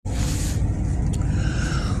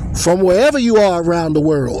From wherever you are around the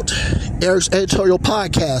world, Eric's Editorial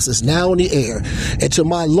Podcast is now on the air. And to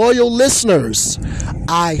my loyal listeners,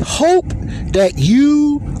 I hope that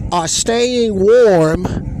you are staying warm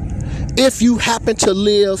if you happen to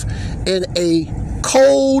live in a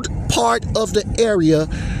cold part of the area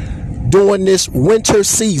during this winter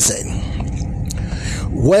season.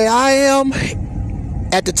 Where I am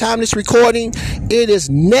at the time of this recording, it is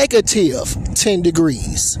negative 10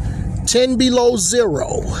 degrees, 10 below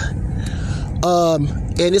zero.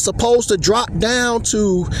 And it's supposed to drop down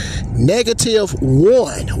to negative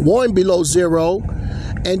one below zero.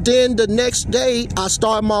 And then the next day, I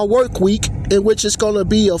start my work week, in which it's going to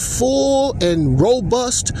be a full and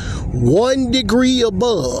robust 1 degree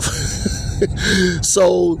above.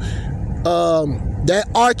 So, that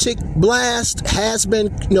Arctic blast has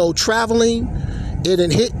been, traveling.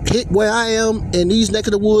 It hit where I am in these neck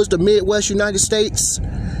of the woods, the Midwest United States.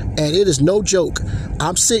 And it is no joke.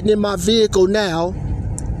 I'm sitting in my vehicle now,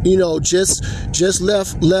 just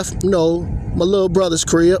left, my little brother's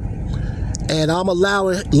crib. And I'm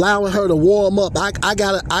allowing her to warm up. I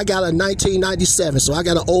got a 1997, so I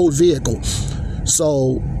got an old vehicle.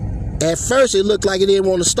 So at first it looked like it didn't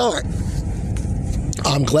want to start.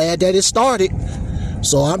 I'm glad that it started.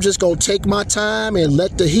 So I'm just going to take my time and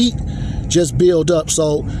let the heat just build up.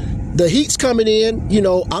 So the heat's coming in,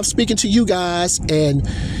 I'm speaking to you guys, and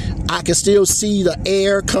I can still see the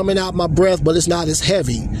air coming out my breath, but it's not as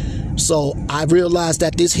heavy. So I realized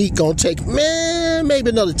that this heat gonna take, maybe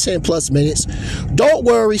another 10 plus minutes. Don't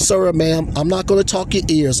worry, sir or ma'am, I'm not gonna talk your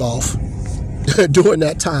ears off during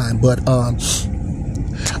that time. But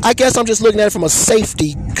I guess I'm just looking at it from a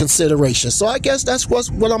safety consideration. So I guess that's what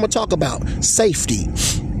I'm gonna talk about, safety.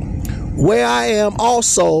 Where I am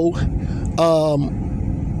also,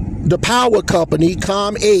 the power company,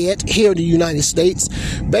 ComEd, here in the United States,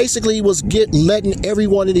 basically was letting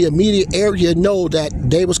everyone in the immediate area know that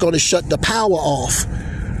they was going to shut the power off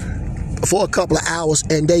for a couple of hours,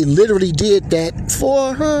 and they literally did that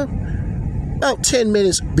for about 10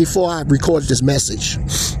 minutes before I recorded this message.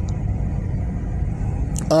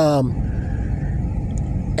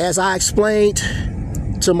 As I explained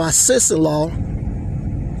to my sister-in-law,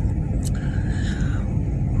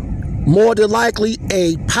 more than likely they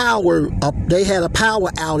had a power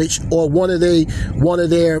outage, or one of their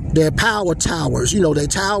power towers. Their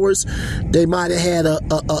towers, they might have had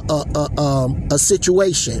a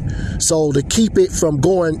situation. So to keep it from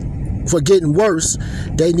getting worse,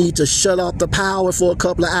 they need to shut off the power for a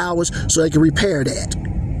couple of hours so they can repair that.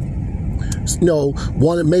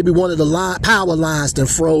 Maybe one of the power lines that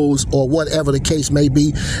froze, or whatever the case may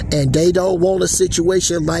be, and they don't want a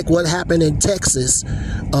situation like what happened in Texas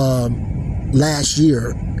last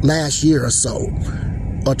year or so,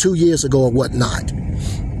 or 2 years ago or whatnot.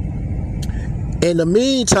 In the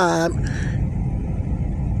meantime,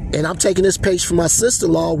 and I'm taking this page from my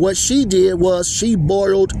sister-in-law, what she did was she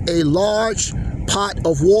boiled a large pot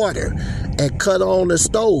of water and cut on the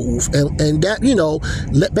stove, and that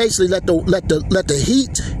basically let the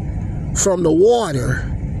heat from the water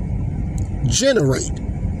generate,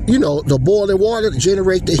 the boiling water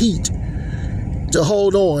generate the heat to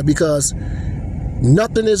hold on, because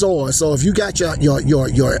nothing is on. So if you got your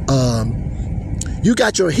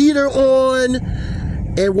heater on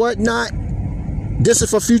and whatnot, this is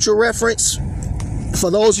for future reference. For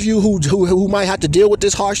those of you who might have to deal with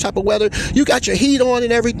this harsh type of weather, you got your heat on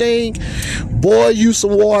and everything. Boil you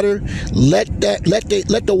some water. Let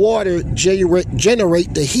the water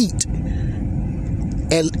generate the heat,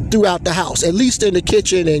 and throughout the house, at least in the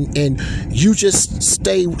kitchen, and you just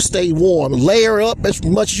stay warm. Layer up as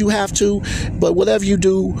much as you have to, but whatever you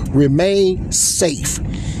do, remain safe.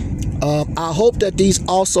 I hope that these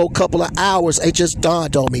also couple of hours, it just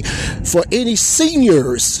dawned on me, for any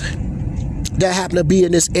seniors that happen to be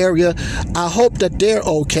in this area, I hope that they're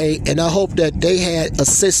okay, and I hope that they had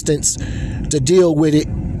assistance to deal with it,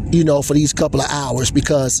 for these couple of hours,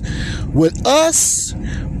 because with us,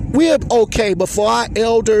 we're okay, but for our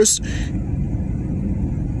elders,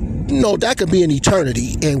 that could be an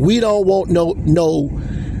eternity, and we don't want no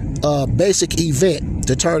basic event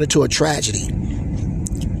to turn into a tragedy.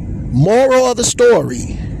 Moral of the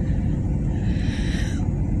story: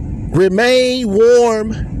 remain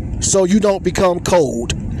warm so you don't become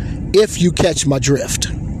cold, if you catch my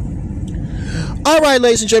drift. All right,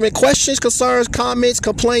 ladies and gentlemen, questions, concerns, comments,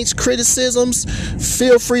 complaints, criticisms,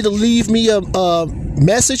 feel free to leave me a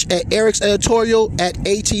message at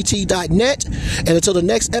ericseditorial@att.net. And until the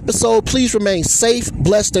next episode, please remain safe,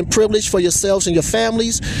 blessed, and privileged for yourselves and your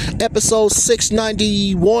families. Episode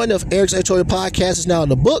 691 of Eric's Editorial Podcast is now in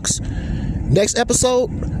the books. Next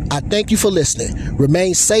episode, I thank you for listening.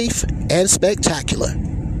 Remain safe and spectacular.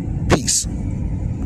 Peace.